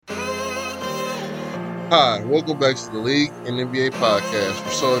Hi, welcome back to the League and NBA podcast.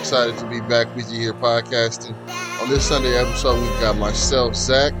 We're so excited to be back with you here podcasting. On this Sunday episode, we've got myself,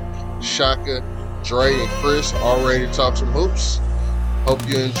 Zach, Shaka, Dre, and Chris all ready to talk some hoops. Hope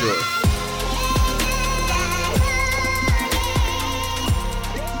you enjoy.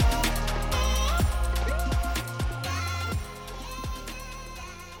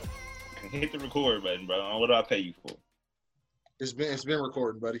 Hit the record button, bro. What do I pay you for? It's been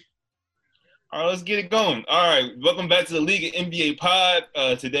recording, buddy. All right, let's get it going. All right, welcome back to the League and NBA pod.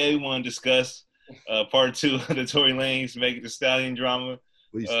 Today we want to discuss part 2 of the Tory Lanez Megan Thee Stallion drama.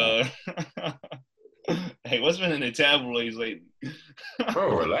 Please stop. Hey, what's been in the tabloids lately?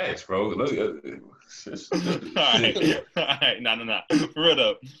 Bro, relax, bro. Look, All right. No. For real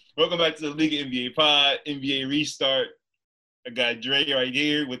though. Welcome back to the League and NBA pod, NBA restart. I got Dre right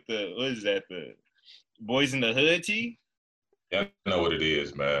here with the, what is that, the Boys in the Hood tee? Yeah, I know what it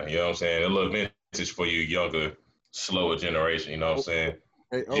is, man. You know what I'm saying? A little vintage for you younger, slower generation, you know what I'm saying?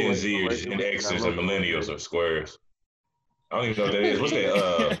 Gen Z or Gen Xers and millennials or squares. I don't even know what that is. What's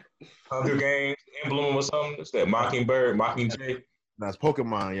that? Hunger Games emblem or something? What's that? Mockingbird, Mockingjay? That's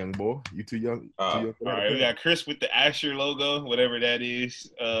Pokemon, young boy. You too young. All right, we got Chris with the Asher logo, whatever that is.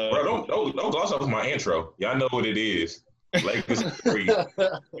 Bro, don't gloss off my intro. Y'all know what it is. Lakers 3,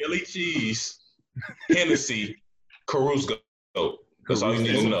 Philly cheese, Hennessy, Caruso. That's all you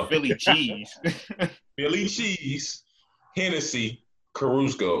need to know. Philly cheese. Philly cheese, Hennessy,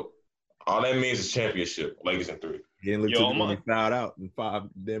 Caruso. All that means is championship. Lakers in 3. He didn't look too good. He fouled out in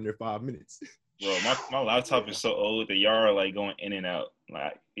damn near 5 minutes. Bro, my laptop is so old that y'all are like going in and out.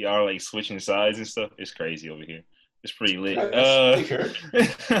 Like y'all are like switching sides and stuff. It's crazy over here. It's pretty lit. What you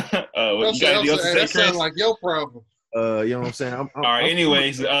got to say, that sounds like your problem. You know what I'm saying? All right.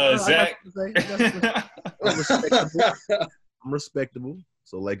 Anyways, Zach. I'm respectable.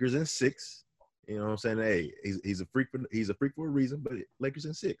 So Lakers in 6. You know what I'm saying? Hey, he's a freak for a reason. But Lakers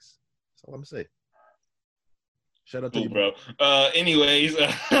in 6. That's all I'm gonna say. Shout out to you, bro. Anyways,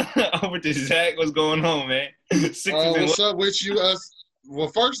 over to Zach. What's going on, man? What's up with you? Well,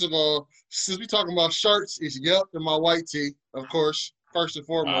 first of all, since we talking about shirts, it's Yelp and my white tee, of course. First and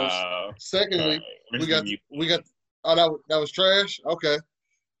foremost. Secondly, right. we got. Oh, that was trash? Okay.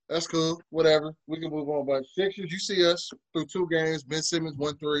 That's cool. Whatever. We can move on. But Sixers, you see us through 2 games. Ben Simmons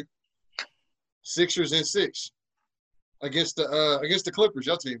 1-3. Sixers in 6 against the Clippers.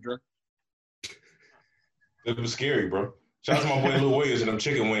 Your team, Dre. It was scary, bro. Shout out to my boy Lil Williams and them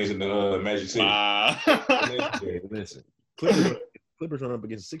chicken wings in the Magic City. Listen, Clippers run up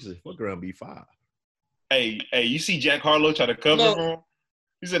against the Sixers. Fuck around B5. Hey, you see Jack Harlow try to cover for him?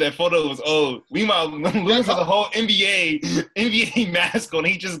 He said that photo was old. We might lose for the whole NBA mascot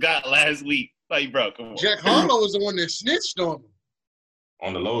he just got last week. Like, bro, come on. Jack Harlow was the one that snitched on him.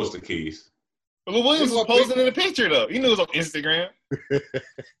 On the lowest of keys. But Williams was posting in the picture, though. He knew it was on Instagram.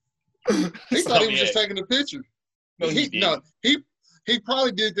 He thought he was just taking a picture. No, he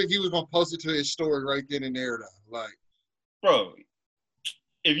probably did think he was going to post it to his story right then and there, though. Like, bro,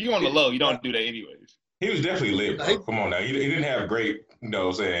 if you on the low, you don't do that anyways. He was definitely lit, bro. Come on now. He didn't have great, you know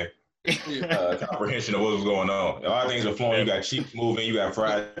what I'm saying, comprehension of what was going on. A lot of things are flowing. You got Chiefs moving. You got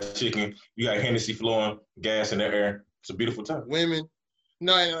fried chicken. You got Hennessy flowing, gas in the air. It's a beautiful time. Women.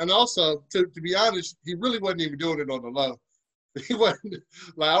 No, and also, to be honest, he really wasn't even doing it on the low. He wasn't.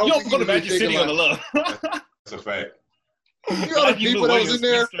 Like, I don't you don't go to Magic City on the low. That's a fact. You know the people that was in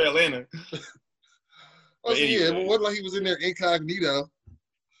there? Atlanta. Yeah, it wasn't like he was in there incognito.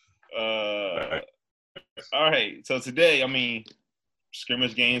 All right, so today,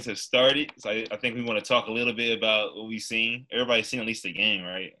 scrimmage games have started. So I think we want to talk a little bit about what we've seen. Everybody's seen at least a game,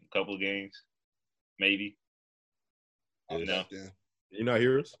 right? A couple of games, maybe. No. You not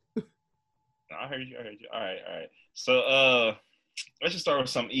hear us? No, I heard you. All right. So let's just start with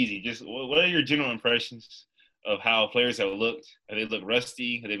something easy. Just what are your general impressions of how players have looked? Have they looked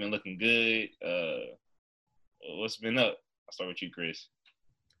rusty? Have they been looking good? What's been up? I'll start with you, Chris.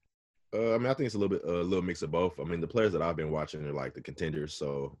 I think it's a little mix of both. The players that I've been watching are like the contenders,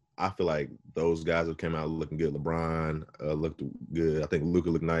 so I feel like those guys have come out looking good. LeBron looked good. I think Luka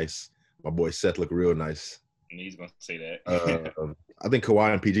looked nice. My boy Seth looked real nice. He's gonna say that. I think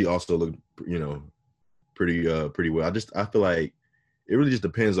Kawhi and PG also looked, pretty well. I feel like it really just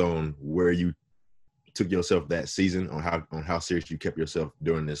depends on where you took yourself that season, on how serious you kept yourself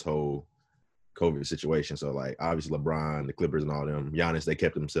during this whole COVID situation. So, like, obviously LeBron, the Clippers and all them, Giannis, they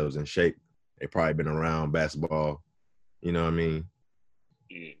kept themselves in shape. They probably been around basketball, you know what I mean?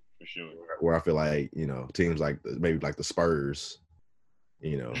 Yeah, for sure. Where I feel like, teams like maybe like the Spurs,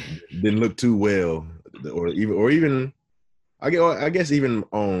 didn't look too well, or even I guess even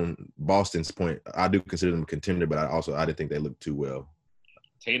on Boston's point, I do consider them a contender, but I didn't think they looked too well.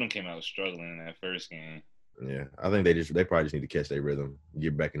 Tatum came out struggling in that first game. Yeah, I think they probably just need to catch their rhythm,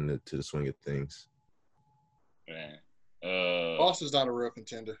 get back to the swing of things. Man, Boston's not a real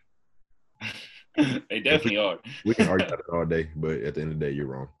contender. They definitely are. We can argue about it all day, but at the end of the day, you're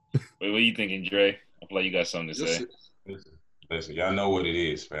wrong. Wait, what are you thinking, Dre? I feel like you got something to say. Listen, y'all know what it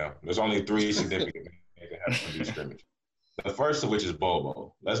is, fam. There's only 3 significant things that happen in these scrimmages. The first of which is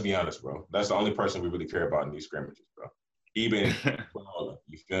Bobo. Let's be honest, bro. That's the only person we really care about in these scrimmages, bro. Even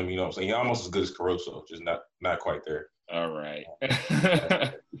you feel me? You know what I'm saying? He's almost as good as Caruso, just not quite there. All right.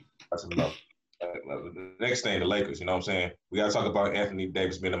 That's enough. The next thing, the Lakers, you know what I'm saying? We got to talk about Anthony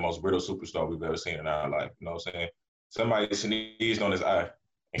Davis being the most brittle superstar we've ever seen in our life. You know what I'm saying? Somebody sneezed on his eye,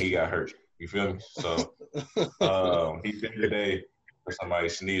 and he got hurt. You feel me? So he's in today for somebody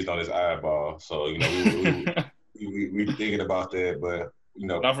sneezed on his eyeball. So, you know, we thinking about that, but, you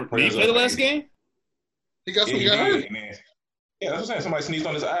know. Did he play the last game? He got hurt. Yeah, that's what I'm saying. Somebody sneezed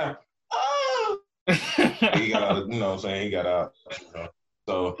on his eye. Oh! He got out, you know what I'm saying? He got out. You know?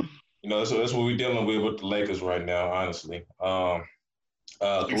 So, you know, that's what we're dealing with the Lakers right now, honestly.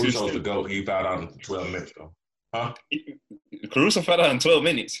 Caruso's the GOAT. He fouled out in 12 minutes, though. Huh? Caruso fouled out in 12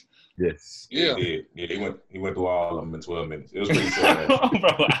 minutes. Yes. Yeah. Yeah, he went through all of them in 12 minutes. It was pretty short.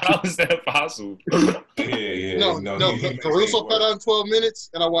 Bro, how is that possible? Yeah. No, Caruso fouled out in 12 minutes,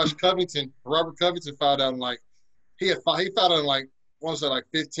 and I watched Robert Covington fouled out in like, he fouled out in like, I want to say like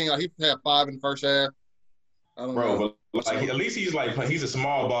 15. Like he had 5 in the first half. I don't know. But like, at least he's a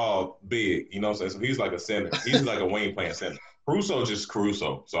small ball big, you know what I'm saying? So he's like a center. He's like a wing playing center. Caruso just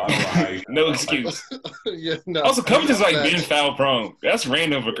Caruso. So I don't know how you no excuse. Yeah, no. Also, Covington's like being foul prone. That's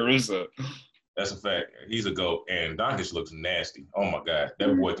random for Caruso. That's a fact. He's a GOAT. And Doncic looks nasty. Oh my God.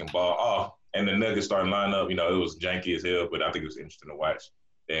 That boy can ball. Oh, and the Nuggets starting lineup, you know, it was janky as hell, but I think it was interesting to watch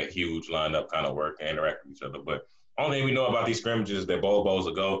that huge lineup kind of work and interact with each other. But only thing we know about these scrimmages is that Bobo's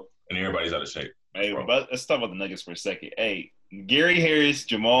a GOAT and everybody's out of shape. Hey, but let's talk about the Nuggets for a second. Hey, Gary Harris,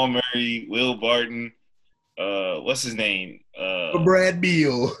 Jamal Murray, Will Barton, what's his name? Brad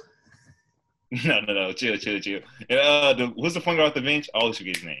Beal. No, chill. And, who's the point guard off the bench? I always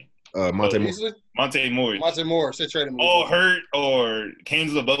forget his name. Monte Morris. Monte Morris. They traded him. All hurt or came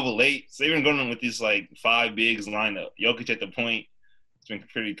to the bubble late. So they've been going with this like 5 bigs lineup. Jokic at the point. It's been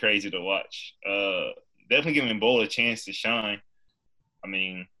pretty crazy to watch. Definitely giving Bol a chance to shine. I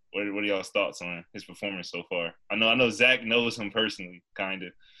mean, what are y'all's thoughts on his performance so far? I know Zach knows him personally, kind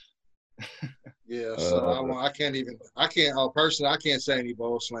of. Yeah, so I can't say any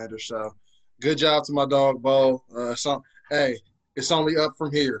Bol slander. So good job to my dog Bol. Hey, it's only up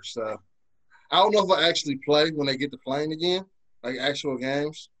from here. So I don't know if I actually play when they get to playing again, like actual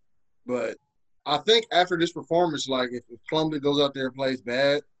games. But I think after this performance, like if Plumlee goes out there and plays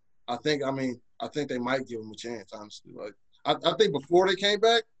bad, I think they might give him a chance, honestly. Like I think before they came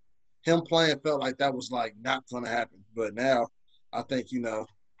back, him playing felt like that was like not going to happen. But now I think, you know,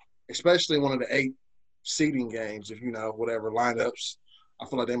 especially one of the 8 seeding games, if, you know, whatever lineups, I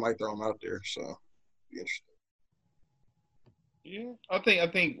feel like they might throw him out there. So, be interesting. Yeah, I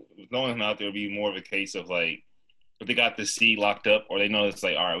think throwing him out there would be more of a case of like if they got the seed locked up or they know it's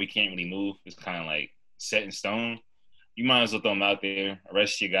like, all right, we can't really move. It's kind of like set in stone. You might as well throw him out there,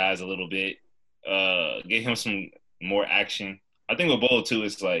 rest your guys a little bit, get him some more action. I think with Bol too,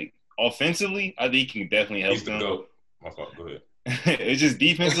 it's like offensively, I think he can definitely help them. Go. My fault. Go ahead. It's just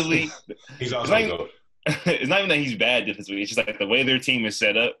defensively. He's also go. It's not even that he's bad defensively. It's just like the way their team is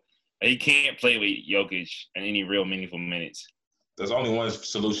set up. He can't play with Jokic in any real meaningful minutes. There's only one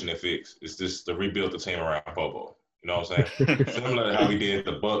solution to fix. It's just to rebuild the team around Bobo. You know what I'm saying? Similar to how we did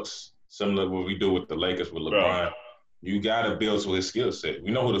the Bucks. Similar to what we do with the Lakers with LeBron. Bro. You gotta build to his skill set.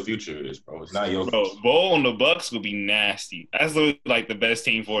 We know who the future is, bro. It's not Jokic. Bro, Bol on the Bucks would be nasty. That's like the best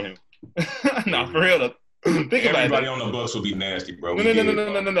team for him. Nah, for real though. Think about it. Everybody on the Bucks would be nasty, bro.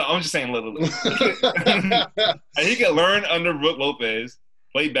 No. I'm just saying, look. And he can learn under Brook Lopez,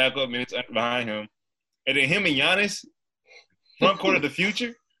 play backup minutes behind him, and then him and Giannis, front court of the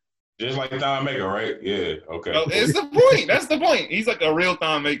future. Just like Thon Maker, right? Yeah, okay. Oh, it's the point. That's the point. He's like a real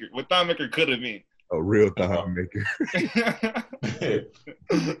Thon Maker. What Thon Maker could have been. A real Thon Maker.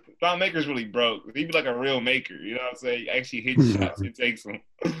 Thon Maker's really broke. He'd be like a real maker. You know what I'm saying? He actually hits shots. He takes them.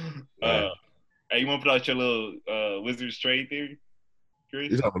 Hey, you want to put out your little Wizards trade theory, Chris?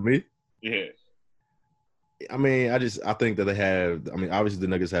 You talking about me? Yeah. I mean, I think that they have. I mean, obviously the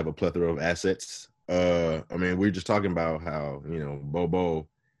Nuggets have a plethora of assets. I mean, we're just talking about how, you know, Bobo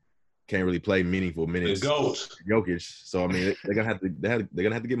can't really play meaningful minutes. The GOAT. Jokic. So I mean, they're gonna have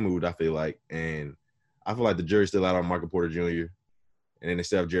to get moved. I feel like, and I feel like the jury's still out on Michael Porter Jr. and then they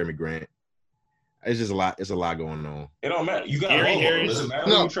still have Jeremy Grant. It's just a lot. It's a lot going on. It don't matter. You got Gary Bobo. Harris. Does it matter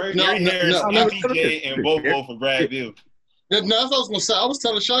who you trade? Gary Harris, no. MPJ, and Bobo for Brad Beal. That's what I was gonna say. I was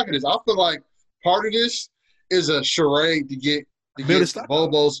telling Shaka this. I feel like part of this is a charade to get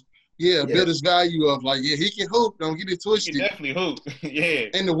Bobo's. Yeah, build his value of like, he can hoop. Don't get it twisted. He definitely hoop. Yeah.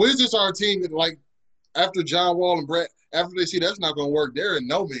 And the Wizards are a team that, like, after John Wall and Brett, after they see that's not going to work, they're in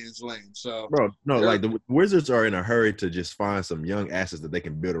no man's land. So, bro, no, like the Wizards are in a hurry to just find some young assets that they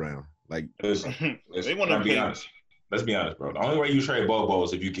can build around. Like, they want to be honest. Let's be honest, bro. The only way you trade Bobo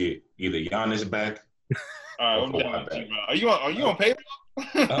is if you get either Giannis back. All right, I'm down with you, bro. Are you on paper?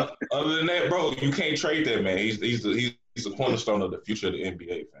 Other than that, bro, you can't trade that man. He's the cornerstone of the future of the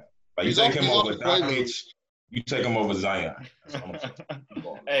NBA, fam. Like you take him over Doncic, you take him over Zion.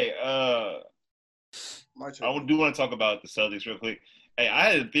 Hey, I do want to talk about the Celtics real quick. Hey, I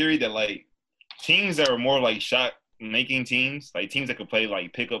had a theory that like teams that were more like shot making teams, like teams that could play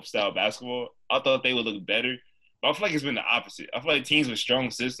like pickup style basketball, I thought they would look better. But I feel like it's been the opposite. I feel like teams with strong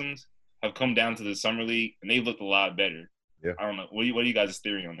systems have come down to the summer league and they've looked a lot better. Yeah. I don't know. What are you guys'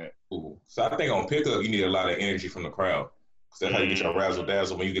 theory on that? Ooh. So I think on pickup you need a lot of energy from the crowd. That's how you get your razzle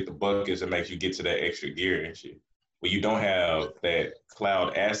dazzle. When you get the buckets, it makes you get to that extra gear and shit. When you don't have that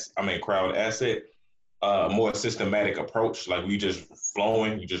crowd asset, more systematic approach, like we just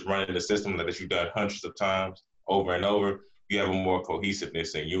flowing, you just running the system that you've done hundreds of times over and over. You have a more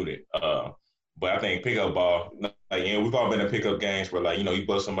cohesiveness and unit. But I think pickup ball, like we've all been in pickup games where you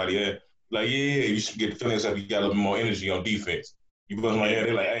bust somebody in, like you should get the feeling yourself you got a little bit more energy on defense. You bust somebody in,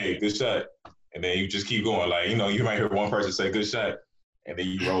 they're like, hey, good shot. And then you just keep going. Like, you might hear one person say good shot, and then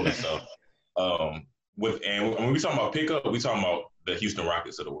you roll it. So, when we talking about pickup, we talking about the Houston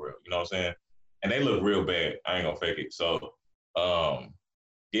Rockets of the world. You know what I'm saying? And they look real bad. I ain't gonna fake it. So, so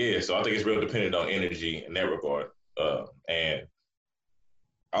I think it's real dependent on energy in that regard. And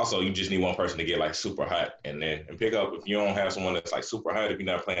also, you just need one person to get like super hot, and then pick up. If you don't have someone that's like super hot, if you're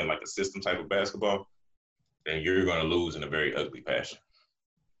not playing like a system type of basketball, then you're gonna lose in a very ugly fashion.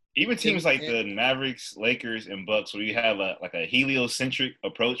 Even teams like the Mavericks, Lakers, and Bucks, where you have a heliocentric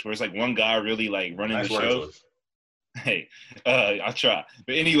approach, where it's like one guy really like running the show. Hey, I try.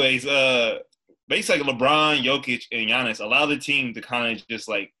 But anyways, basically like LeBron, Jokic, and Giannis allow the team to kind of just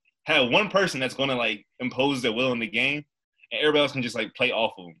like have one person that's going to like impose their will in the game, and everybody else can just like play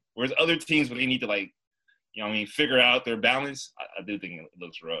off of them. Whereas other teams, where they need to like, figure out their balance, I do think it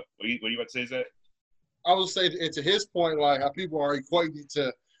looks rough. What are you about to say, Zach? I would say, and to his point, like how people are equating it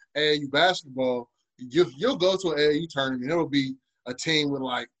to AAU basketball, you'll go to an AAU tournament, it'll be a team with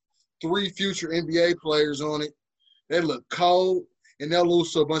like 3 future NBA players on it. They look cold, and they'll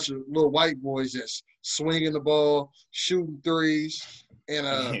lose to a bunch of little white boys that's swinging the ball, shooting threes, and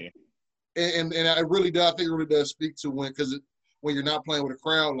I really do. I think it really does speak to when you're not playing with a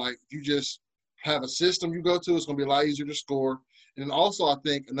crowd, like you just have a system you go to, it's gonna be a lot easier to score. And then also, I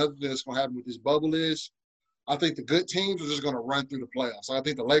think another thing that's gonna happen with this bubble is, I think the good teams are just going to run through the playoffs. So I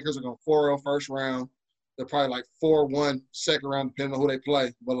think the Lakers are going 4-0 first round. They're probably like 4-1 second round, depending on who they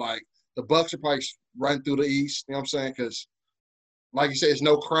play. But, like, the Bucks are probably run through the East. You know what I'm saying? Because, like you said, it's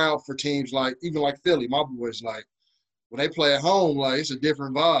no crowd for teams like – even like Philly. My boys, like, when they play at home, like, it's a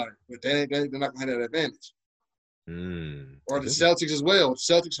different vibe. But they're not going to have that advantage. Or the Celtics as well. The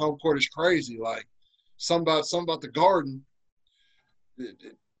Celtics home court is crazy. Like, something about the Garden –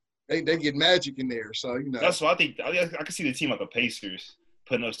 They get magic in there, so That's what I think. I can see the team like the Pacers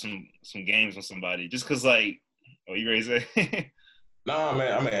putting up some games on somebody, just because like, you ready to say? Nah,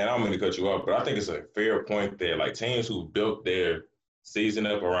 man. I don't mean to cut you off, but I think it's a fair point that like teams who built their season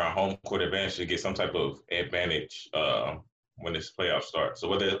up around home court advantage should get some type of advantage when this playoff starts. So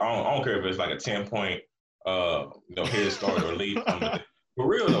whether I don't care if it's like a 10-point head start or lead. For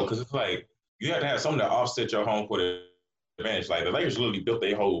real though, because it's like you have to have something to offset your home court advantage. Like the Lakers literally built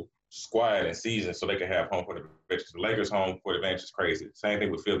their whole squad and season so they can have home court advantage. The Lakers' home court advantage is crazy. Same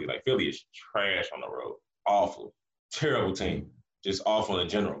thing with Philly. Like Philly is trash on the road. Awful. Terrible team. Just awful in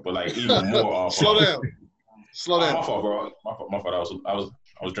general. But like even more awful. Slow down. My fault, bro. My fault. I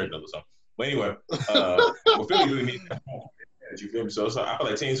was drinking up or something. But anyway, well, Philly really needs that home court advantage. You feel me? So I feel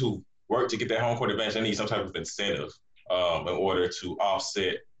like teams who work to get that home court advantage, they need some type of incentive in order to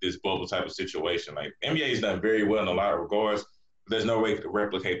offset this bubble type of situation. Like NBA has done very well in a lot of regards. There's no way to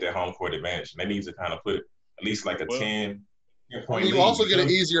replicate that home court advantage. They need to kind of put at least like a 10-point You also get an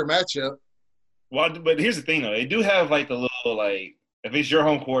easier matchup. Well, but here's the thing, though. They do have, like, the little, like, if it's your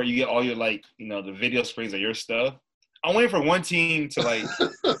home court, you get all your, like, the video screens of your stuff. I'm waiting for one team to, like –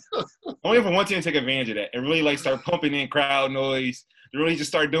 take advantage of that and really, like, start pumping in crowd noise. To really just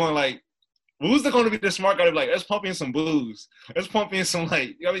start doing, like Who's going to be the smart guy to be like, let's pump in some blues. Let's pump in some,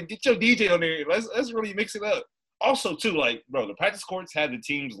 like, I mean, get your DJ on there. Let's really mix it up. Also, too, like, bro, the practice courts have the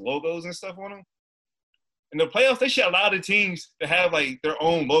team's logos and stuff on them. In the playoffs, they should allow the teams to have, like, their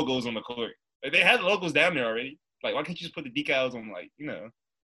own logos on the court. Like, they had the logos down there already. Like, why can't you just put the decals on, like, I feel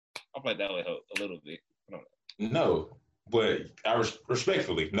like that would help a little bit. I don't know. No, but I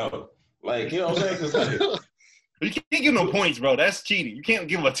respectfully, no. Like, you know what I'm saying? 'Cause, like, you can't give no points, bro. That's cheating. You can't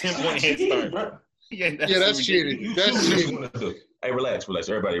give them a 10-point head start. Bro. That's cheating. That's cheating. Hey, relax.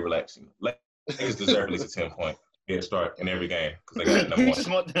 Everybody relax. Lakers deserve at least a 10-point head start in every game because they got number You one. just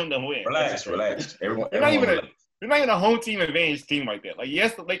want them to win. Relax. Everyone They're not relax. even a home team advantage team like that. Like,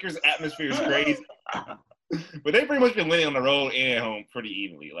 yes, the Lakers' atmosphere is crazy, but they've pretty much been winning on the road and at home pretty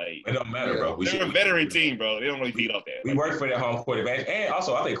evenly. Like, It don't matter, bro. They're a veteran team, bro. They don't really feed off that. We work for that home court advantage. And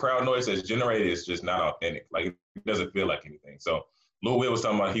also, I think crowd noise that's generated is just not authentic. Like, it doesn't feel like anything. So, Lil Will was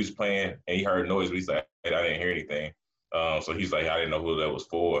talking about he was playing and he heard noise, but he's like, hey, I didn't hear anything. So he's like, I didn't know who that was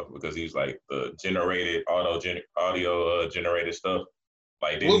for because he was like the generated audio generated stuff.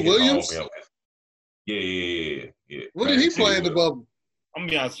 Like, Lil Williams? Yeah. What did he play in the bubble? I'm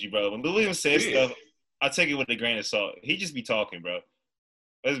gonna be honest with you, bro. When Lil Williams says stuff, I take it with a grain of salt. He just be talking, bro.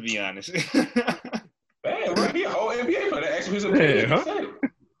 Let's be honest. Man, bro, he a whole NBA player. That actually his opinion.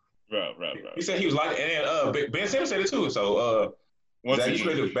 Bro. He said he was like, and Ben Simmons said it too. So Zach, you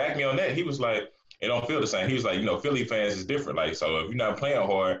ready to back me on that? He was like, it don't feel the same. He was like, Philly fans is different. Like, so if you're not playing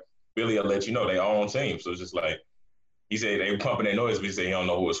hard, Philly will let you know they own team. So it's just like, he said they were pumping their noise, but he said he don't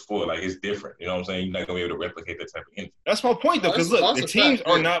know who it's for. Like, it's different. You know what I'm saying? You're not gonna be able to replicate that type of energy. That's my point, though. Because look, the teams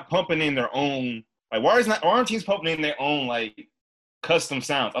are not pumping in their own. Like, why aren't teams pumping in their own like custom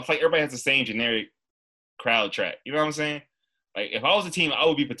sounds? I feel like everybody has the same generic crowd track. You know what I'm saying? Like, if I was a team, I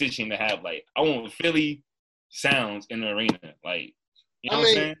would be petitioning to have like I want Philly sounds in the arena. Like, you know what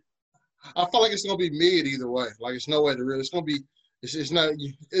I'm saying? I feel like it's gonna be mid either way. Like, it's no way to really. It's gonna be. It's not.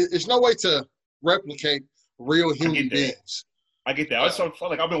 It's no way to replicate real human beings. I get that. I also feel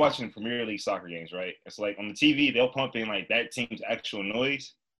like I've been watching Premier League soccer games, right? It's like on the TV they'll pump in like that team's actual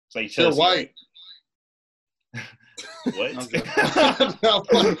noise. It's like Chelsea. They're white. What?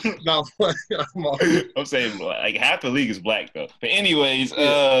 No, I'm saying like half the league is black though. But anyways,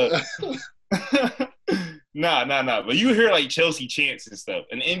 nah. But you hear like Chelsea chants and stuff.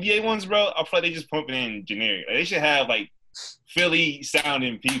 And the NBA ones, bro, I feel like they just pumping in generic. Like, they should have like Philly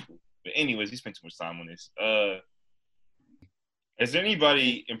sounding people. But anyways, we spent too much time on this. Is there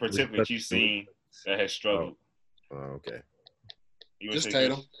anybody in particular that you've seen that has struggled? Okay. Just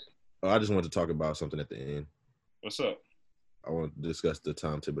Tatum. I just wanted to talk about something at the end. What's up? I want to discuss the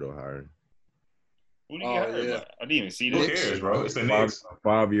Tom Thibodeau hiring. Who do you hire? Yeah. I didn't even see Who this. cares, bro? It's the Knicks.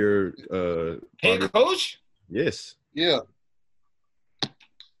 5-year head coach? Yes. Yeah. I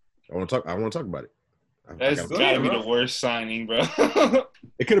want to talk about it. That's gotta be the worst signing, bro.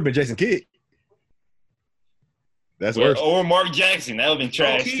 It could have been Jason Kidd. That's worse. Or Mark Jackson. That would have been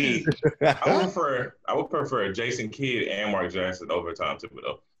trash too. I would prefer Jason Kidd and Mark Jackson over Tom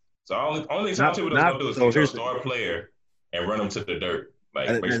Thibodeau. So only Tom Thibodeau's gonna do is get your star player and run them to the dirt. Like,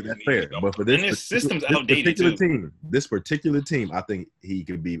 that's fair. But for this system's outdated this particular team, I think he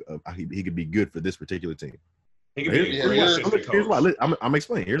could be good for this particular team. He could be a great assistant coach. Here's why. I'm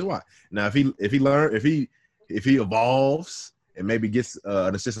explaining. Here's why. Now, if he evolves and maybe gets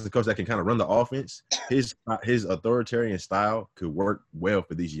an assistant coach that can kind of run the offense, his authoritarian style could work well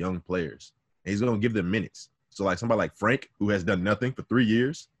for these young players. And he's going to give them minutes. So like somebody like Frank, who has done nothing for 3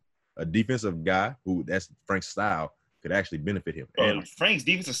 years, a defensive guy who that's Frank's style could actually benefit him. Bro, Frank's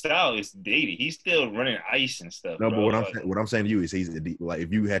defensive style is dated. He's still running ice and stuff. No, bro. But what I'm saying to you is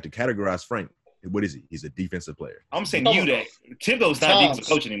if you had to categorize Frank, what is he? He's a defensive player. I'm saying to you that Thibodeau's not a defensive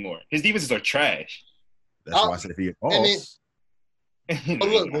coach anymore. His defenses are trash. That's why I said if he evolves. But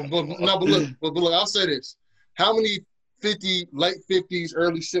look, I'll say this. How many late 50s,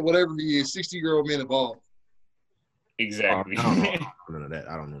 early shit, whatever he is, 60-year-old men involved? Exactly. I don't know none of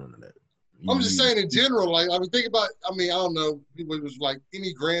that. I'm just saying in general, like, I mean, think about, I don't know, it was like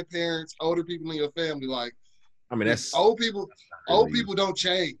any grandparents, older people in your family, like, I mean, that's old people don't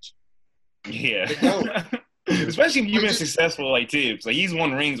change. Yeah. Especially if you've been successful like Tibbs. Like, he's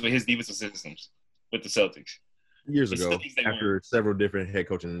won rings with his defensive systems with the Celtics. Years ago, after several different head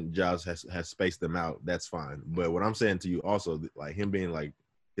coaching jobs has spaced them out, that's fine. But what I'm saying to you also, like him being like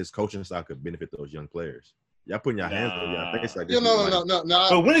his coaching style could benefit those young players. Y'all putting your hands on your face like this. No.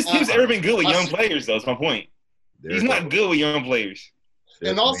 But when has Tibbs ever been good with young players, though? That's my point. He's not good with young players.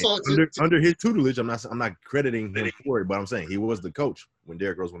 And also under his tutelage, I'm not crediting him for it, but I'm saying he was the coach when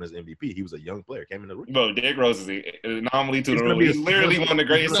Derrick Rose won his MVP. He was a young player, came in the rookie. Bro, Derrick Rose is an anomaly to the rule. He's literally one of the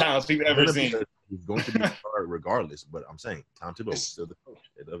greatest talents we've ever seen. He's going to be started regardless, but I'm saying Tom Thibodeau was still the coach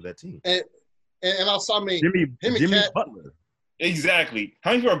of that team. And also, I mean, Jimmy Butler. Exactly.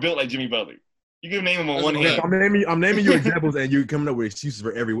 How many people are built like Jimmy Butler? You can name him on one hand. I'm naming you examples, and you're coming up with excuses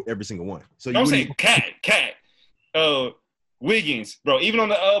for every single one. So I'm saying Cat, Wiggins, bro. Even on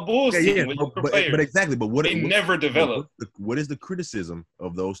the Bulls team, but exactly. But they never develop. What is the criticism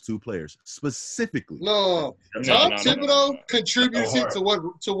of those two players specifically? No, Tom Thibodeau contributed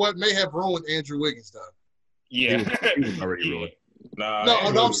to what may have ruined Andrew Wiggins, though. Yeah, he was already ruined.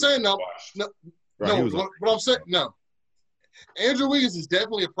 I'm saying no. But I'm saying no. Andrew Wiggins is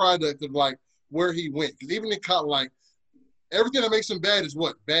definitely a product of like where he went. Because even in college, like everything that makes him bad is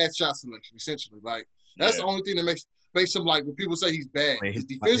what? Bad shot selection, essentially. Like that's the only thing that makes him like when people say he's bad. His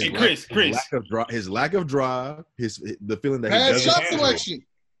defensive, his lack of drive, the feeling that bad he doesn't shot selection.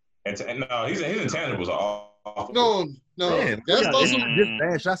 And no, his intangibles are awful. No. Man, that's also just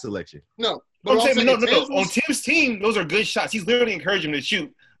bad shot selection. No, but I'm saying, no. On Tim's team, those are good shots. He's literally encouraging him to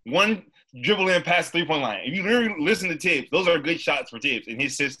shoot one dribble in past 3-point line. If you literally listen to Tibbs, those are good shots for Tibbs in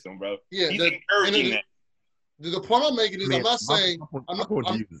his system, bro. Yeah, he's encouraging that. The point I'm making is, I'm not saying.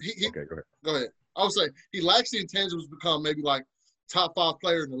 Okay, go ahead. I would say he lacks the intangibles to become maybe like top 5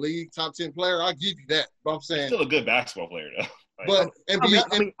 player in the league, top 10 player. I'll give you that. But I'm saying he's still a good basketball player though. But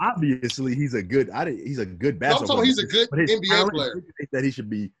obviously he's a good basketball player. He's a good NBA player. That he should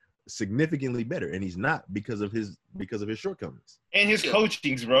be significantly better, and he's not because of his shortcomings and his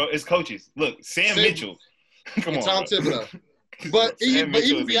coachings, bro. His coaches. Look, Sam Mitchell. Come on, Tom Thibodeau. But even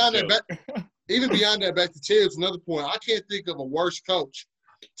beyond that, back to Tibbs. Another point, I can't think of a worse coach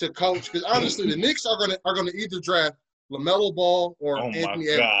to coach because honestly, the Knicks are gonna either draft LaMelo Ball or Anthony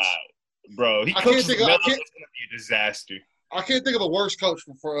Edwards. Bro, he coaches LaMelo. It's gonna be a disaster. I can't think of a worse coach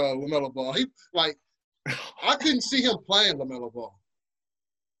for LaMelo Ball. I couldn't see him playing LaMelo Ball.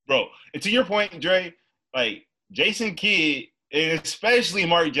 Bro, and to your point, Dre, like Jason Kidd, and especially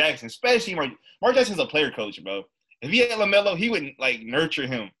Mark Jackson, Mark Jackson's a player coach, bro. If he had LaMelo, he would like nurture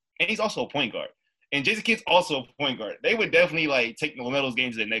him, and he's also a point guard. And Jason Kidd's also a point guard. They would definitely like take LaMelo's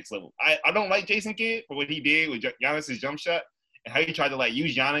game to the next level. I don't like Jason Kidd for what he did with Giannis's jump shot and how he tried to like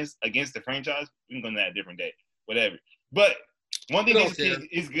use Giannis against the franchise. We can go into that a different day, whatever. But one thing Jason Kidd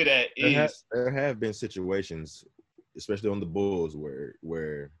is good at is there have been situations, especially on the Bulls,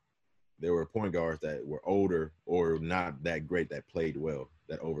 where there were point guards that were older or not that great that played well,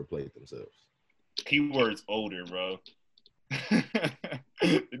 that overplayed themselves. Keywords older, bro.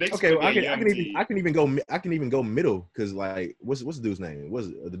 Okay, well, I can even go middle because like what's the dude's name? What's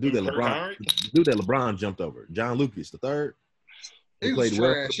the dude that LeBron jumped over? John Lucas the third. He played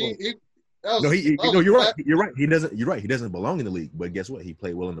well. You're right. You're right. He doesn't belong in the league. But guess what? He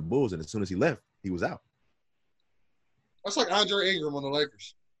played well in the Bulls, and as soon as he left, he was out. That's like Andre Ingram on the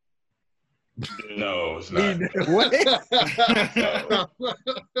Lakers. No, it's not. What?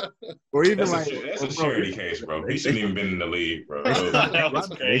 Or even that's a charity case, bro. He shouldn't even been in the league, bro.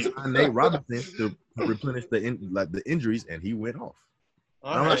 They signed Nate Robinson to replenish the injuries, and he went off.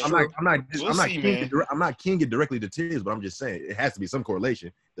 I'm not keying it directly to Tibbs, but I'm just saying it has to be some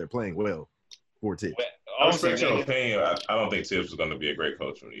correlation. They're playing well for Tibbs. I respect your opinion. I don't think Tibbs is going to be a great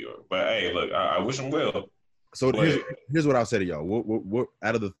coach for New York, but hey, look, I wish him well. So here's what I'll say to y'all. What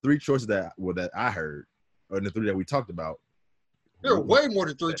out of the 3 choices that I heard, or the 3 that we talked about, there are way more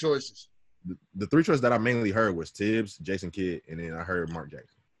than 3 choices. The 3 choices that I mainly heard was Tibbs, Jason Kidd, and then I heard Mark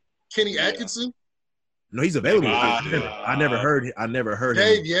Jackson. Kenny Atkinson? No, he's available. I never heard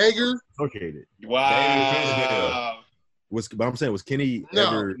Dave Yeager? Located. Wow. But I'm saying, was Kenny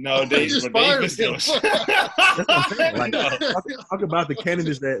ever? No, Dave. That's what I'm saying. Like, talk about the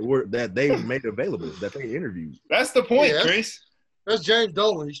candidates that they made available, that they interviewed. That's the point, Chris. That's James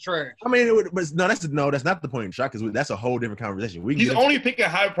Dolan. He's trash. I mean, that's not the point, Shaq, because that's a whole different conversation. He's only picking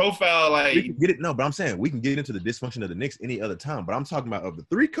high profile, like. We can get it. No, but I'm saying we can get into the dysfunction of the Knicks any other time. But I'm talking about of the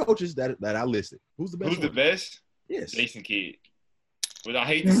 3 coaches that I listed. Who's the best? Who's the best? Yes, Jason Kidd. But I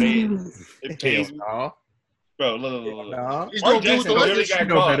hate to say it. It pays me. Bro, look. Mark Jackson literally got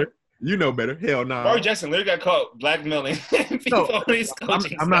caught. You know better. Hell no. Mark Jackson literally got caught blackmailing people on his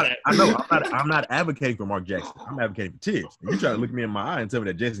coaching staff. I'm not advocating for Mark Jackson. I'm advocating for Tibbs. You try to look me in my eye and tell me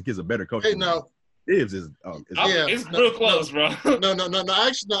that Jason Kidd's a better coach. Hey, no. Tibbs is. It's real close, bro. No.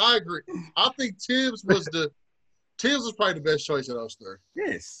 Actually, I agree. I think Tibbs was probably the best choice of those 3.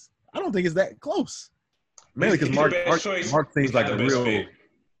 Yes, I don't think it's that close. Mainly because Mark seems like a real. Fit.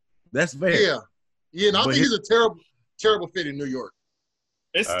 That's fair. Yeah, and I think he's a terrible fit in New York.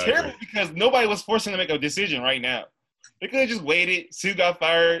 It's terrible because nobody was forcing to make a decision right now. They could have just waited. Sue got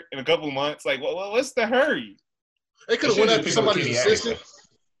fired in a couple of months. Like, what's the hurry? They could have went after somebody's assistant.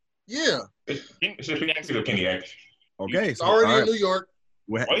 Yeah. Kenny Atkinson. Okay, he's already in New York.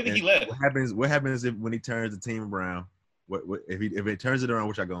 Why do you think he left? What happens if when he turns the team around? What if it turns it around?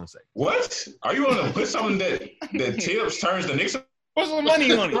 What y'all gonna say? What? Are you gonna put something that Tibbs turns the Knicks? Put some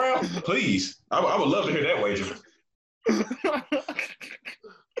money on it, please. I would love to hear that wager.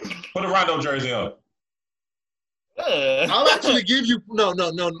 Put a Rondo jersey on. I'll actually give you no,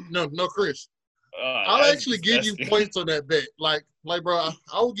 Chris. I'll actually give you points on that bet. Like, bro,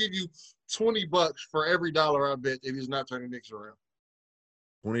 I will give you $20 for every dollar I bet if he's not turning Knicks around.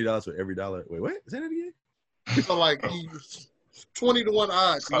 $20 for every dollar. Wait, what? Is that it again? So like 20 to 1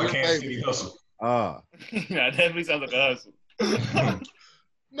 odds. That definitely sounds like a hustle.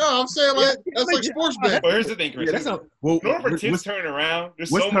 No, I'm saying like that's like sports bet. Well, here's the thing, Chris. Yeah, in order for Tibbs turning around, there's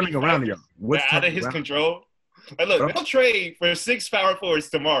what's so turning many around, y'all? What's out of his control. Like, look, they'll trade for 6 power forwards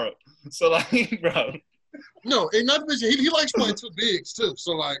tomorrow. So, like, bro. No, and not to mention, he likes playing 2 bigs, too.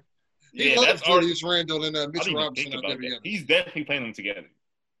 So, like, he loves Julius Randle and Mitchell Robinson out there together. He's definitely playing them together.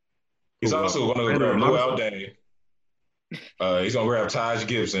 He's also going to grab Lou Aldane. He's going to grab Taj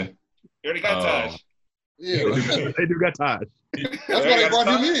Gibson. He already got Taj. Yeah. They do got Taj. That's why they brought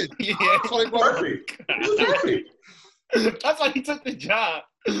him in. Yeah. That's why they brought him in. That's why he took the job.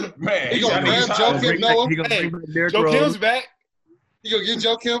 Man, he gonna grab Joe Kim Noah. Joe Kim's back. He gonna get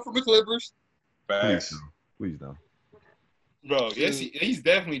Joe Kim from the Clippers. Facts. Please don't. Bro, yes, he's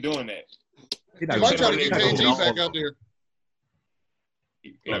definitely doing that. He might try to get KG back out there.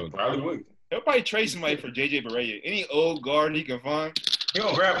 Yeah, probably would. He'll probably trade somebody for JJ Barea. Any old guard he can find. He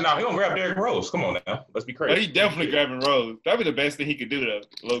gonna grab Derrick Rose. Come on now. Let's be crazy. But he's definitely grabbing Rose. That'd be the best thing he could do though,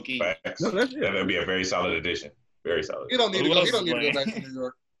 low key. Facts. That'd be a very solid addition. Very solid. He don't need to go. He don't need to go back to New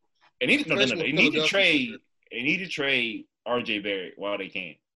York. They need to trade. They need to trade R.J. Barrett while they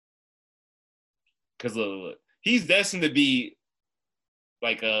can. Because look, he's destined to be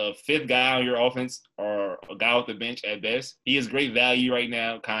like a 5th guy on your offense or a guy off the bench at best. He has great value right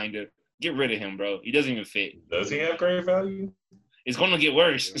now, kind of. Get rid of him, bro. He doesn't even fit. Does he have great value? It's going to get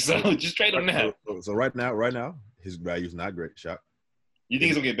worse. So just trade him now. So right now, his value is not great. Shot. You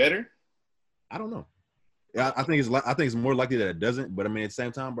think it's going to get better? I don't know. I think it's more likely that it doesn't. But I mean, at the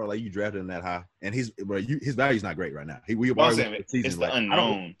same time, bro, like you drafted him that high, and his value's not great right now. It's the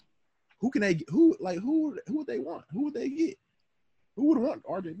unknown. Who would they want? Who would they get? Who would want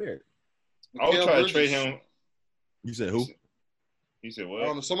RJ Barrett? I would try to trade him. You said who? You said what? I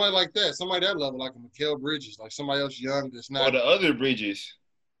don't know, somebody like that, somebody that level, like a Mikal Bridges, like somebody else young that's not. Or the other Bridges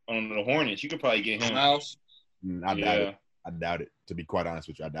on the Hornets, you could probably get him. House. I doubt it. I doubt it. To be quite honest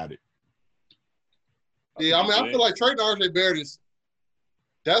with you, I doubt it. Yeah, I mean, I feel like trading RJ Barrett is.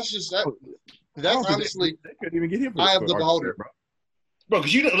 That's honestly. They couldn't even get him. I have the beholder, bro.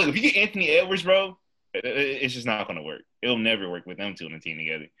 Because look, if you get Anthony Edwards, bro, it's just not going to work. It'll never work with them two on the team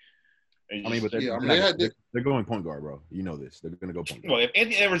together. They're going point guard, bro. You know this. They're going to go point guard. Well, if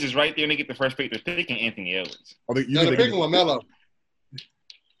Anthony Edwards is right there and they get the first pick, they're picking Anthony Edwards. They're picking LaMelo.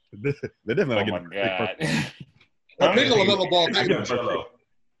 They're definitely not getting the first. They're picking LaMelo Ball.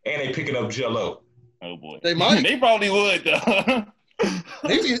 And they picking up Jello. Oh, boy. They might. They probably would, though.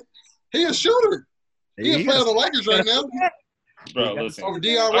 He a shooter. He is playing the Lakers right now. Bro, listen. Over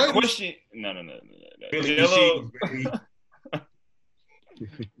Dion Waiters. Question. No. Jello.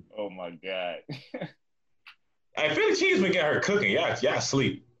 Oh, my God. Hey, Philly Cheese been getting her cooking. Y'all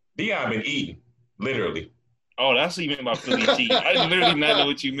sleep. Dion been eating, literally. Oh, that's what you meant by Philly Cheese. I literally not know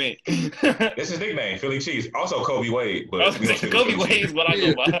what you meant. That's his nickname, Philly Cheese. Also Kobe Wade. But Kobe Wade is what I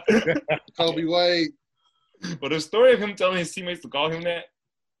go by. Kobe Wade. But the story of him telling his teammates to call him that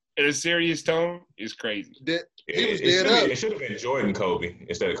in a serious tone is crazy. He was dead up. It should have been Jordan Kobe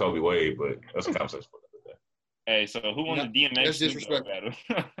instead of Kobe Wade, but that's a conversation for another day. Hey, so who won the DMX? That's disrespectful.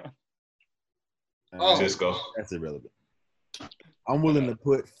 Cisco. That's irrelevant. I'm willing to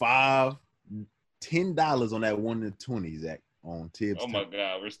put $10 on that 1 to 20, Zach, on Tibbs. Oh my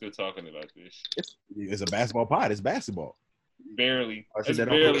God, we're still talking about this. It's a basketball pod. It's basketball. Barely. It's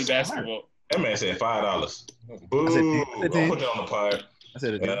barely basketball. That man said $5. Boo! I'll put that on the pod. I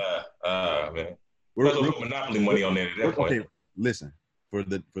said it. Man. We're put Monopoly money on there at that point. Okay, listen, for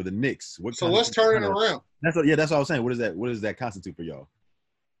the Knicks. What's turning around? That's what I was saying. What does that constitute for y'all?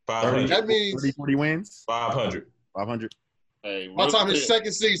 500. That means 40 wins. 500. 500. Hey, by the time his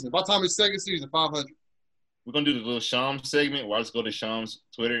second season, 500. We're gonna do the little Shams segment where I just go to Shams'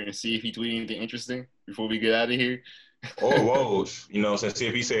 Twitter and see if he tweeted anything interesting before we get out of here. Or Woj, see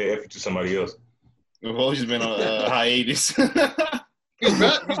if he said F to somebody else. Woj has been on hiatus. He's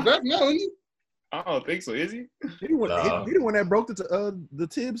back. He's back now, isn't he? I don't think so. Is he? He the one that broke the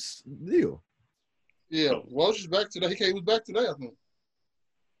Tibbs deal. Yeah, Walsh is back today. He was back today, I think.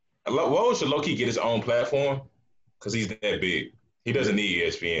 Woj should low-key get his own platform because he's that big. He doesn't need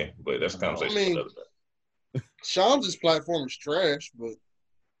ESPN, but that's a conversation for another day. Shams' platform is trash, but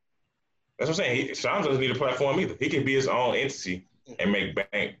that's what I'm saying. Shams doesn't need a platform either. He can be his own entity and make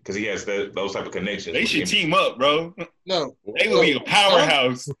bank because he has those type of connections. They should team up, bro. No. They would be a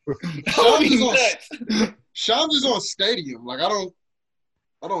powerhouse. Shams is on Stadium. Like, I don't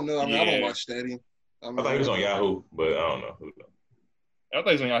know. I mean, I don't watch Stadium. I thought he was on Yahoo, but I don't know. I thought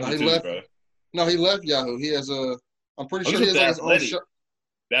he was on Yahoo too, bro. No, he left Yahoo. He has I'm pretty sure he has his own show.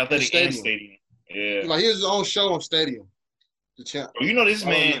 The Athletic and Stadium. Yeah. Like, he has his own show on Stadium. The champ. You know, this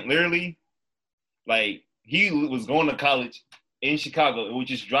man literally, like, he was going to college in Chicago and would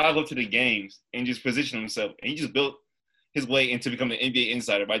just drive up to the games and just position himself. And he just built his way into becoming an NBA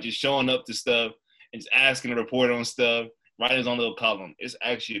insider by just showing up to stuff and just asking a reporter on stuff, writing his own little column. It's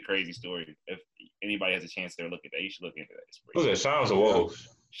actually a crazy story. If anybody has a chance to look at that, you should look into that. Who's that, Shams or Woj?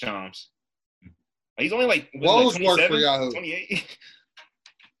 Shams. He's only like Woj worked for Yahoo. 28.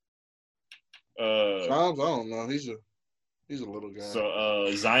 Shams, I don't know. He's a little guy.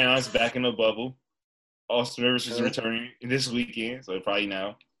 So Zion's back in the bubble. Austin Rivers is returning this weekend, so probably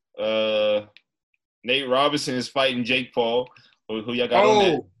now. Nate Robinson is fighting Jake Paul. Who y'all got on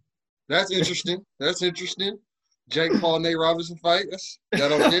that? That's interesting. That's interesting. Jake Paul, Nate Robinson fight. Y'all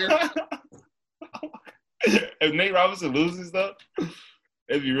don't care? If Nate Robinson loses, though,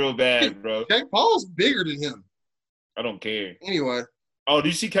 it'd be real bad, bro. Jake Paul's bigger than him. I don't care. Anyway. Oh, do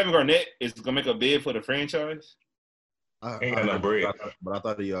you see Kevin Garnett is going to make a bid for the franchise? Ain't got no bread. But I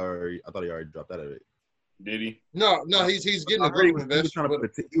thought he already dropped out of it. Did he? No, he's getting a group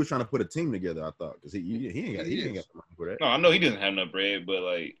investment. He was trying to put a team together, I thought, because he ain't got the money for that. No, I know he doesn't have no bread, but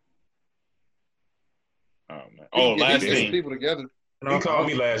like, oh man. Oh, last thing. People together. He called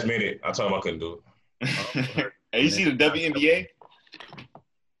me last minute. I told him I couldn't do it. Hey, you see the WNBA?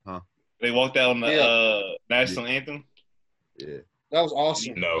 Huh? They walked out on the national anthem. Yeah, that was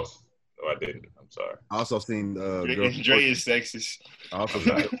awesome. No, I didn't. I'm sorry. I also seen Dre is sexist. I also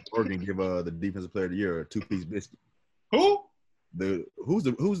seen Oregon give the defensive player of the year a 2-piece biscuit. Who? Who's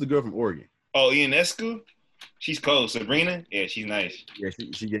the girl from Oregon? Oh, Ionescu? She's cold. Sabrina? Yeah, she's nice. Yeah,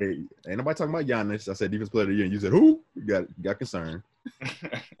 she gave. Ain't nobody talking about Giannis. I said defensive player of the year, and you said who? You got concerned.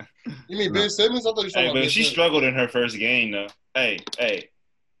 You mean Ben Simmons? I thought you were talking about Ben she Simmons. struggled in her first game, though. Hey.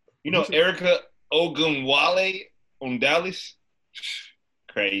 You know Erica Ogunwale on Dallas?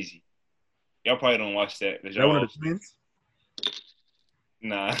 Crazy. Y'all probably don't watch that. Is that one of the twins?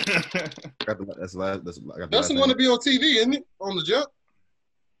 Nah. That's the one to be on TV, isn't it? On the jump.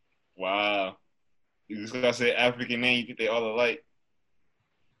 Wow. You just gotta say African name, you think they all alike.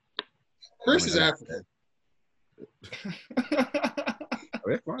 Chris is African.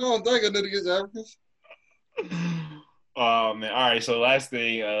 I don't think I knew against Africans. Oh man. All right, so last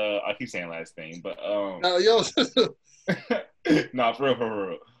thing, I keep saying last thing, but nah, for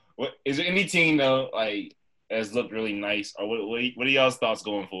real. What is there any team though like has looked really nice, or what are y'all's thoughts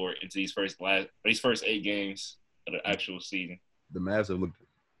going forward into these first 8 games of the actual season? The Mavs have looked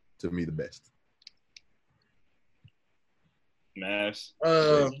to me the best. Mavs.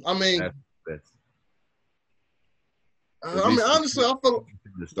 I mean, honestly, I feel.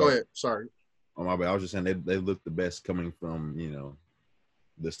 Go ahead. Sorry. Oh my bad. I was just saying they look the best coming from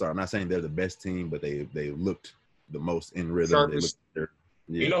the start. I'm not saying they're the best team, but they looked the most in rhythm.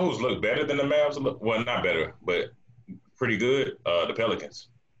 You know who's looked better than the Mavs? Well, not better, but pretty good. The Pelicans.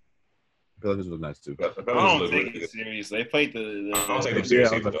 Pelicans look nice too. I don't take it serious. They played I don't take them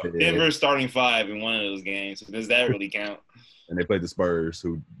seriously. Denver starting 5 in one of those games. So does that really count? And they played the Spurs,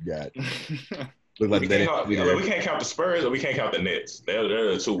 who got looked like we can't count the Spurs, or we can't count the Nets. They're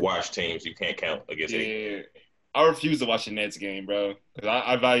the 2 watch teams you can't count against. Yeah, I refuse to watch the Nets game, bro, because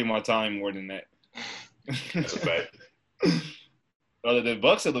I value my time more than that. That's a fact. The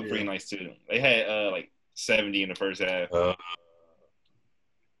Bucks have looked pretty nice too. They had like 70 in the first half. I'm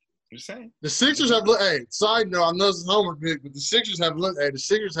just saying. The Sixers have looked. Hey, side note, I know this is homework pick, but the Sixers have looked. Hey, the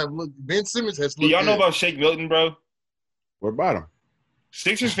Sixers have looked. Ben Simmons has looked. Do y'all know about Shake Milton, bro? What about him?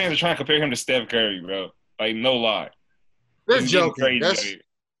 Sixers fans are trying to compare him to Steph Curry, bro. Like, no lie. They're joking. Crazy,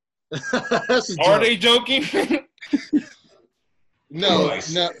 that's a joke. Are they joking? No, like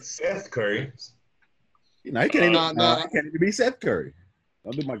Seth Curry. He can't even be Seth Curry.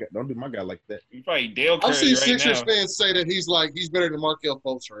 Don't do my guy like that. You probably Dale Curry. I've seen right Sixers now. fans say that he's better than Markelle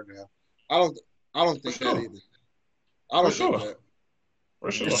Fultz right now. I don't think that either. I don't think that.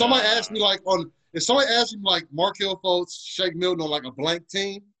 For sure. If somebody asked me like if somebody asked me like Markel Fultz, Shake Milton on like a blank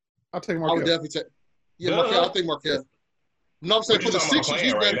team, I'll take I would Markel. definitely take. Yeah, Markel. I think Markel. No, I'm saying What for you the talking about Sixers,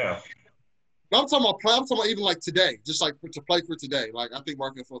 he's playing right better. now? No, I'm talking about play. I'm talking about even like today, just like to play for today. Like I think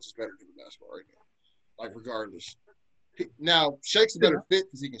Markel Fultz is better than the basketball right now. Like regardless. Now Shake's a better fit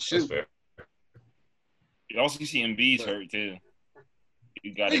because he can That's shoot. fair. You also see Embiid's hurt too.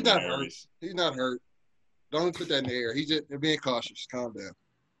 You got He's it not hurt. nervous. He's not hurt. Don't put that in the air. He's just being cautious. Calm down.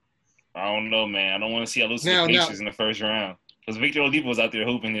 I don't know, man. I don't want to see I lose to Now- the Pacers in the first round. Because Victor Oladipo was out there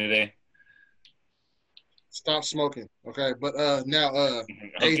hooping today. Stop smoking. Okay. But now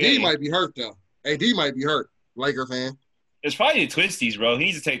Okay. AD might be hurt though. AD might be hurt. Laker fan. It's probably the twisties, bro. He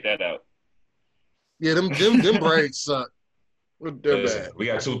needs to take that out. Yeah, them braids suck. They're Listen, bad. we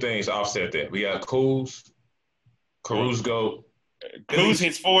got two things to offset that. We got Caruso go. Cruz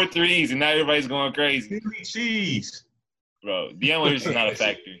hits 4 threes, and now everybody's going crazy. Philly cheese. Bro, Deion Waiters is not a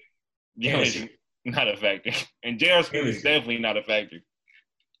factor. Deion Waiters is not a factor. And J.R. Smith is definitely not a factor.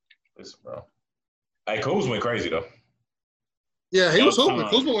 Listen, bro. Hey, Kuz went crazy, though. Yeah, he was Yo, hooping. Tom.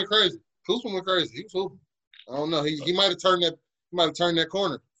 Kuzma went crazy. He was hooping. I don't know. He might have turned that. He might have turned that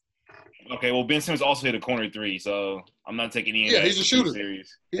corner. Okay, well, Ben Simmons also hit a corner 3, so I'm not taking any of Yeah, that he's a shooter.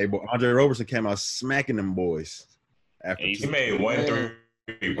 serious. Hey, boy, Andre Roberson came out smacking them boys. After Hey, He made 1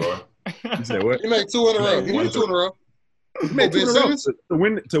 3, bro. you said what? He made 2 in a row. He made 2 in a row. He made Ben two in a row Simmons?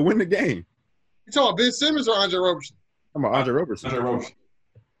 to win the game. You talking about Ben Simmons or Andre Roberson? I'm about Andre Roberson. Andre Roberson.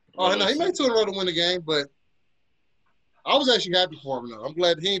 Oh no, he made 2 in a row to win the game, but I was actually happy for him though. I'm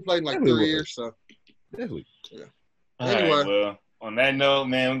glad he ain't played in like Definitely 3 was. years. So Definitely. All Anyway. right, well, on that note,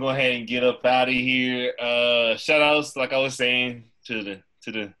 man, we're going to go ahead and get up out of here. Shout outs, like I was saying, to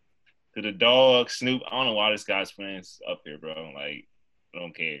the dog, Snoop. I don't know why this guy's playing up here, bro. Like, I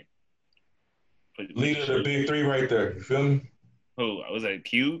don't care. Leader of the big 3 right there. You feel me? Who? Was that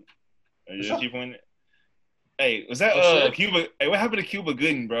Cube? Or Sure. Keep on it? Hey, was that Oh, shit. Cuba? Hey, what happened to Cuba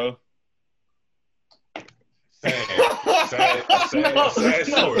Gooden, bro? Sad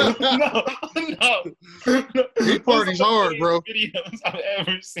story. No. he parties hard, bro. Videos I've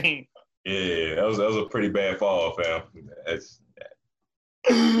ever seen. Yeah, that was a pretty bad fall, fam. That's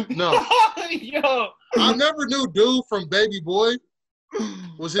No, Yo, I never knew dude from Baby Boy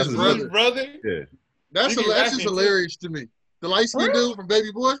was his That's his brother. his brother. Yeah. That's He be just rapping, hilarious to me. The light skinned Real? dude from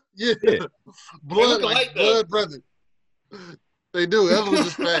Baby Boy, yeah, Yeah. blood look like alike, though. blood brother. They do. Evan was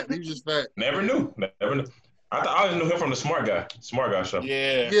just fat. He was just fat. never knew. I always knew him from the Smart Guy show.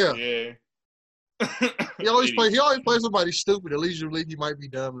 Yeah. He always plays somebody stupid. At least you believe he might be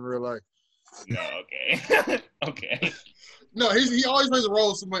dumb in real life. No, okay. Okay. No, he always plays a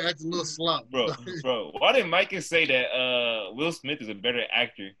role of somebody acting a little slop. Bro, why did Micah say that Will Smith is a better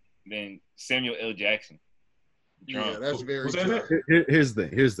actor than Samuel L. Jackson? Yeah, that's very Who's that? true. Here's the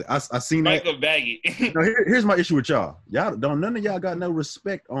thing. I seen that. Michael Baggett. No, here's my issue with y'all. None of y'all got no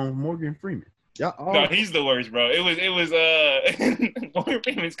respect on Morgan Freeman. Y'all all No, he's the worst, bro. It was Morgan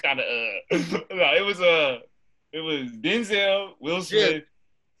Freeman's kind of no, it was Denzel, Will Smith,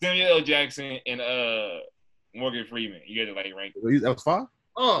 Samuel L. Jackson, and Morgan Freeman. You got to like rank. that was 5?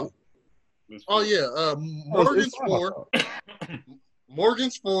 Oh yeah. Morgan's 4.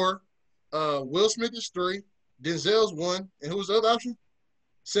 Morgan's 4. Will Smith is 3. Denzel's 1. And who's the other option?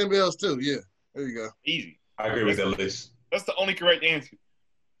 Samuel's 2. Yeah. There you go. Easy. I agree with that list. That's the only correct answer.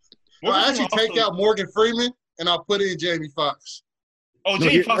 Well, I Morgan actually Freeman take also- out Morgan Freeman and I'll put in Jamie Foxx. Oh, No,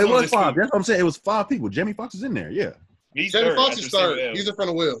 Jamie Foxx it was this 5. too. That's what I'm saying. It was 5 people. Jamie Foxx is in there. Yeah. He's Jamie third Foxx after is 3rd. Samuel. He's in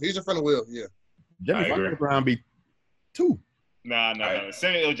front of Will. Yeah. Jamie I Foxx agree. is around be 2. No.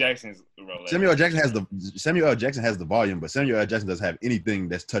 Samuel L. Jackson's bro. Like, Samuel L. Jackson has the volume, but Samuel L. Jackson doesn't have anything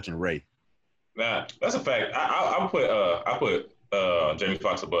that's touching Ray. Nah, that's a fact. I put Jamie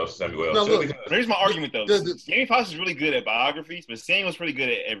Foxx above Samuel. No, Just look. because Here's my argument though. The- Jamie Foxx is really good at biographies, but Samuel's pretty good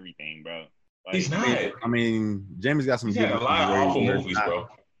at everything, bro. Like, he's not. I mean, Jamie's got some He's had a lot of awful movies, bro.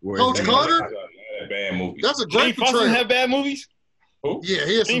 Coach Jamie Carter? Foxx got a lot of bad movies. That's a Jamie great Foxx doesn't portrayal. have bad movies. Who? Yeah,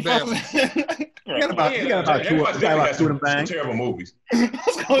 he has some Jamie bad Foxx. ones. He got about Jamie two Foxx of definitely them has some things. terrible movies. I was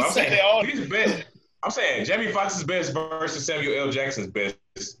But gonna I'm say saying all. he's best. I'm saying Jamie Foxx's best versus Samuel L. Jackson's best.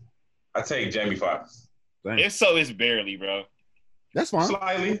 I take Jamie Foxx It's barely, bro. That's fine.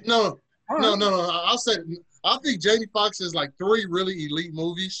 slightly. No. I'll say I think Jamie Foxx has like 3 really elite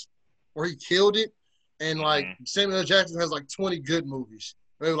movies where he killed it, and like Samuel L. Jackson has like 20 good movies.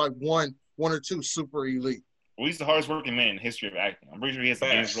 Maybe like one or 2 super elite. Well, he's the hardest working man in the history of acting. I'm pretty sure he has the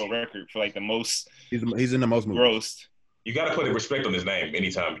Guinness World Record for like the most He's in the most movies. grossed. You got to put respect on his name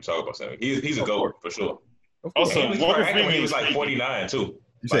anytime you talk about Samuel. He's a goat for sure. Of course. Also, And Morgan he Freeman was is like creepy. 49 too.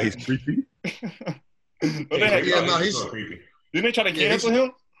 You say he's creepy? But they had, Yeah, no, he's- creepy. didn't they try to cancel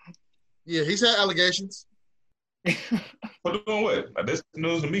him? Yeah, he's had allegations. What doing what? Like, this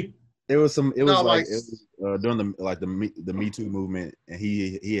news to me. It was some. It was No, like like- it was, during the Me Too movement, and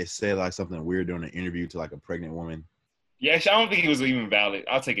he had said like something weird during an interview to like a pregnant woman. Yeah, actually, I don't think it was even valid.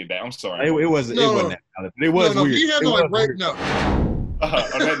 I'll take it back. I'm sorry. It wasn't. No, it wasn't that valid. But it was weird. He had It no like was rape. weird. No, On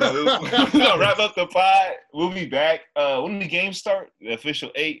that note, we're gonna wrap up the pod. We'll be back. When the games start? The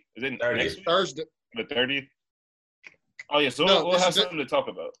official 8? Is it 30th. next week? Thursday. The 30th? Oh yeah, so No, we'll this have is it. something to talk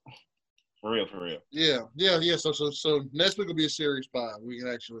about. For real. Yeah. So next week will be a series pod. We can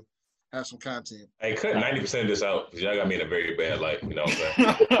actually have some content. Hey, cut 90% of this out because y'all got me in a very bad light. You know what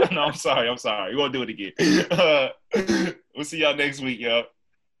I'm saying? No, I'm sorry. We won't do it again. We'll see y'all next week, y'all.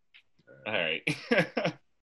 All right.